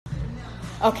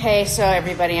Okay, so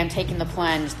everybody, I'm taking the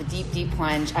plunge, the deep, deep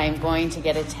plunge. I'm going to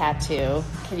get a tattoo.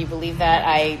 Can you believe that?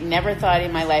 I never thought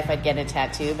in my life I'd get a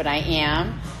tattoo, but I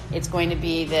am. It's going to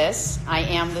be this. I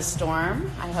am the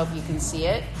storm. I hope you can see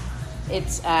it.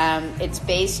 It's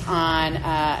based on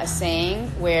a saying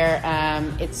where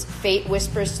it's fate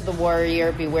whispers to the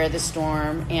warrior, beware the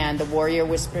storm, and the warrior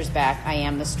whispers back, I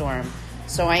am the storm.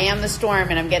 So I am the storm,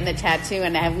 and I'm getting the tattoo,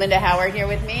 and I have Linda Howard here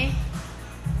with me.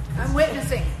 I'm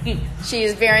witnessing. She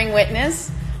is bearing witness.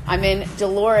 I'm in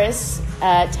Dolores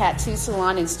Tattoo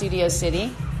Salon in Studio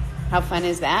City. How fun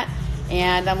is that?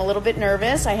 And I'm a little bit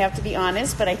nervous, I have to be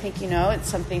honest, but I think, it's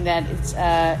something that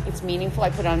it's meaningful. I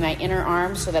put it on my inner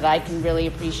arm so that I can really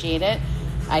appreciate it.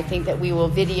 I think that we will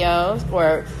video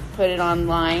or put it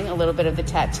online, a little bit of the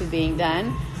tattoo being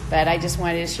done. But I just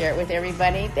wanted to share it with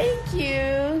everybody. Thank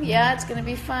you. Yeah, it's going to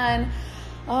be fun.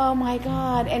 Oh, my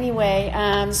God. Anyway,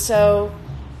 so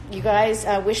you guys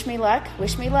wish me luck.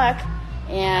 Wish me luck.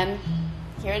 And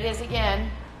here it is again.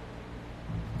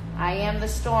 I am the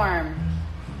storm.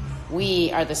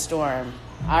 We are the storm.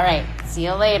 All right. See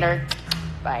you later.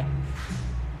 Bye.